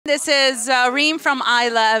This is Reem from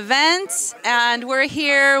Ayla Events, and we're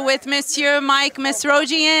here with Monsieur Mike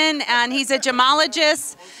Mesrojian, and he's a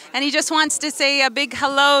gemologist, and he just wants to say a big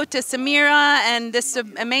hello to Samira and this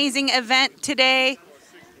amazing event today.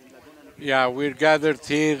 Yeah, we're gathered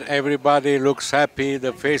here. Everybody looks happy.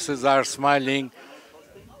 The faces are smiling.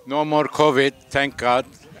 No more COVID, thank God.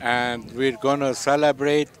 And we're going to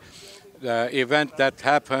celebrate the event that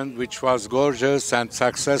happened, which was gorgeous and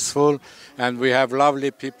successful. And we have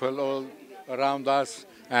lovely people all around us.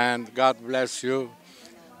 And God bless you.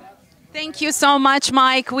 Thank you so much,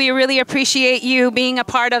 Mike. We really appreciate you being a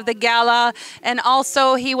part of the gala. And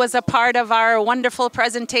also, he was a part of our wonderful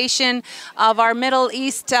presentation of our Middle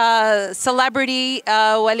East celebrity,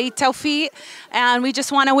 Walid Tawfiq. And we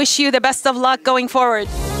just want to wish you the best of luck going forward.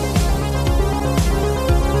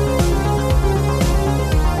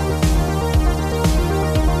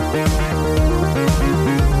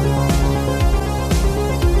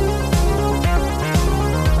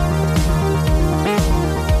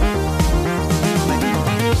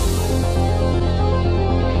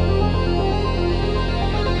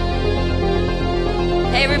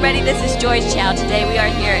 Hey everybody, this is Joyce Chow. Today we are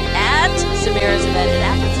here at Samiras event at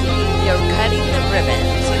Apple. We are cutting the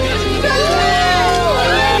ribbons.